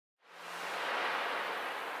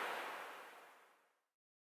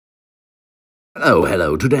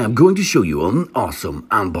Hello, today I'm going to show you an awesome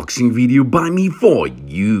unboxing video by me for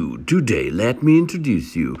you. Today, let me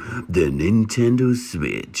introduce you the Nintendo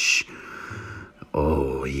Switch.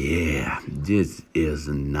 Oh yeah, this is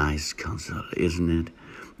a nice console, isn't it?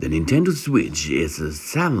 The Nintendo Switch is the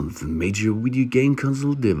seventh major video game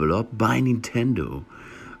console developed by Nintendo.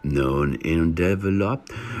 Known and developed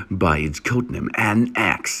by its codename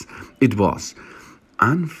NX, it was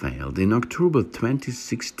unveiled in October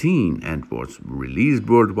 2016 and was released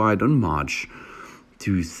worldwide on March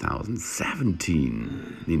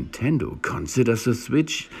 2017. Nintendo considers the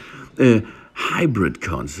Switch a hybrid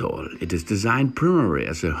console. It is designed primarily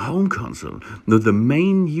as a home console, with the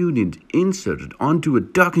main unit inserted onto a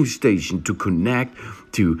docking station to connect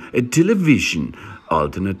to a television.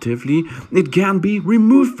 Alternatively, it can be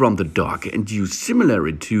removed from the dock and used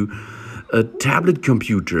similarly to a tablet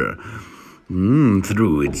computer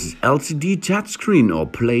through its LCD touchscreen or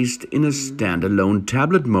placed in a standalone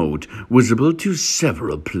tablet mode, visible to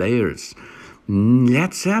several players.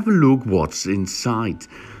 Let's have a look what's inside.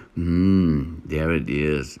 There it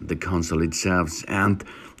is, the console itself and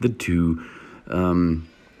the two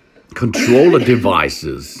controller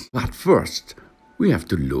devices. But first, we have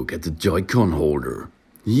to look at the Joy-Con holder.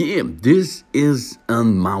 Yeah, this is a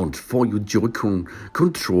mount for your Joy-Con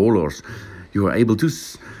controllers. You are able to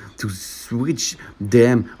switch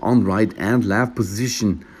them on right and left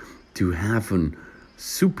position to have a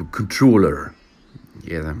super controller.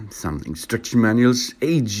 Yeah, some instruction manuals,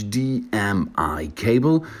 HDMI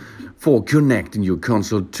cable for connecting your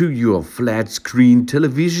console to your flat screen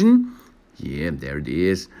television. Yeah, there it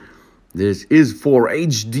is. This is for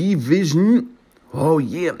HD vision. Oh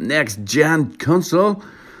yeah, next gen console.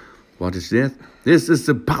 What is that? This is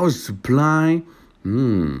the power supply.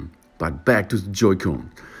 But back to the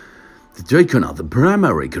Joy-Con. The Joy-Con are the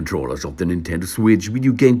primary controllers of the Nintendo Switch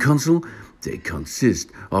video game console. They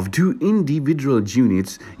consist of two individual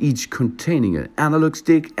units, each containing an analog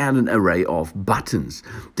stick and an array of buttons.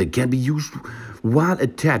 They can be used while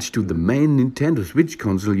attached to the main Nintendo Switch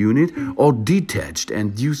console unit or detached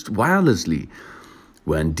and used wirelessly.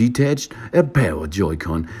 When detached, a pair of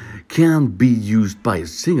Joy-Con can be used by a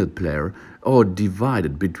single player or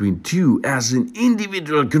divided between two as in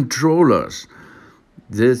individual controllers.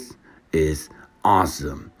 This is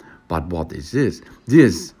awesome. But what is this?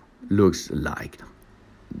 This looks like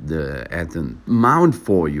the mount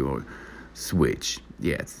for your Switch.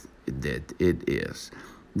 Yes, that it is.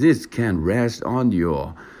 This can rest on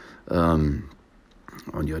your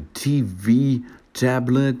TV,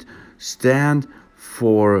 tablet, stand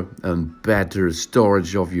for better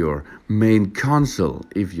storage of your main console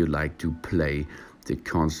if you like to play the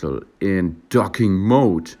console in docking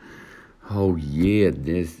mode. Oh yeah,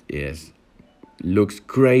 this looks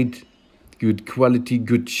great, good quality,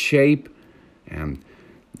 good shape, and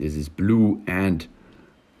this is blue and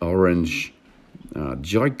orange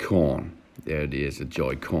Joy-Con. There it is, a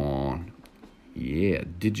Joy-Con. Yeah,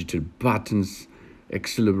 digital buttons,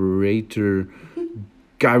 accelerator,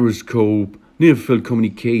 gyroscope, near-field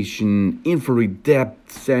communication, infrared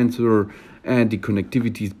depth sensor, and the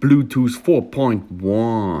connectivity is Bluetooth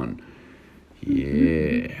 4.1.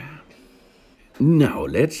 Yeah. Now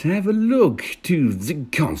let's have a look to the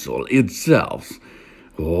console itself.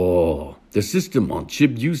 Oh, the system on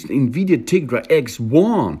chip used NVIDIA Tegra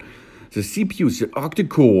X1. The CPU is an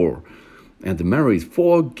octa-core, and the memory is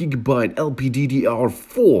 4 GB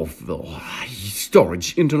LPDDR4.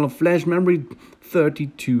 Storage, internal flash memory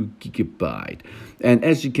 32 GB. And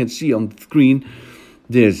as you can see on the screen,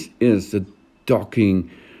 this is the docking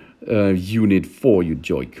unit for your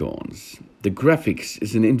Joy-Cons. The graphics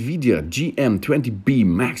is an NVIDIA GM20B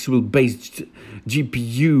Maxwell-based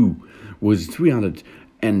GPU with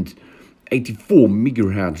 384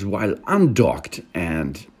 MHz while undocked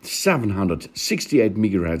and 768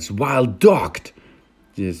 MHz while docked.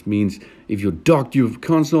 This means if you dock your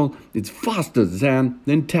console, it's faster than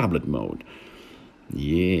tablet mode.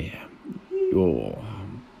 Yeah. Oh.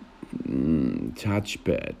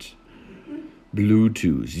 Touchpad.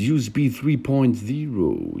 Bluetooth, USB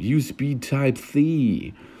 3.0, USB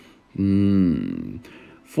Type-C,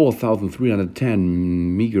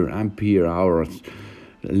 4,310 mAh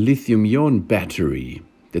lithium-ion battery.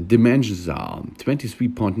 The dimensions are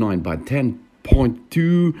 23.9 by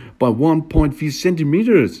 10.2 by 1.3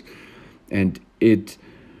 centimeters, and it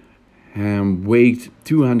weighed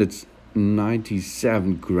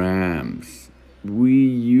 297 grams.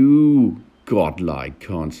 Wii U godlike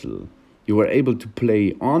console. You were able to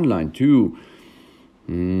play online too.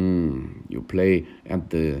 You play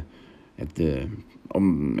at the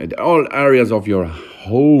at all areas of your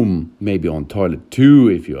home, maybe on toilet too,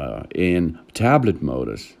 if you are in tablet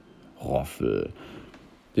modus. Roffel.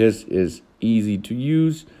 This is easy to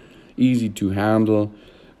use, easy to handle,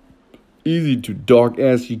 easy to dock,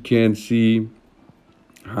 as you can see.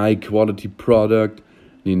 High quality product.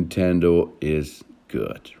 Nintendo is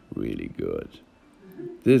good, really good.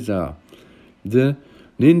 These are the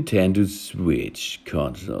Nintendo Switch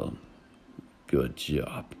console. Good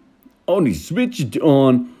job. Only switch it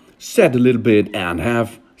on, set a little bit, and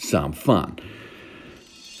have some fun.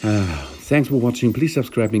 Thanks for watching. Please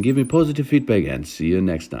subscribe and give me positive feedback, and see you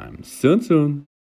next time. Soon.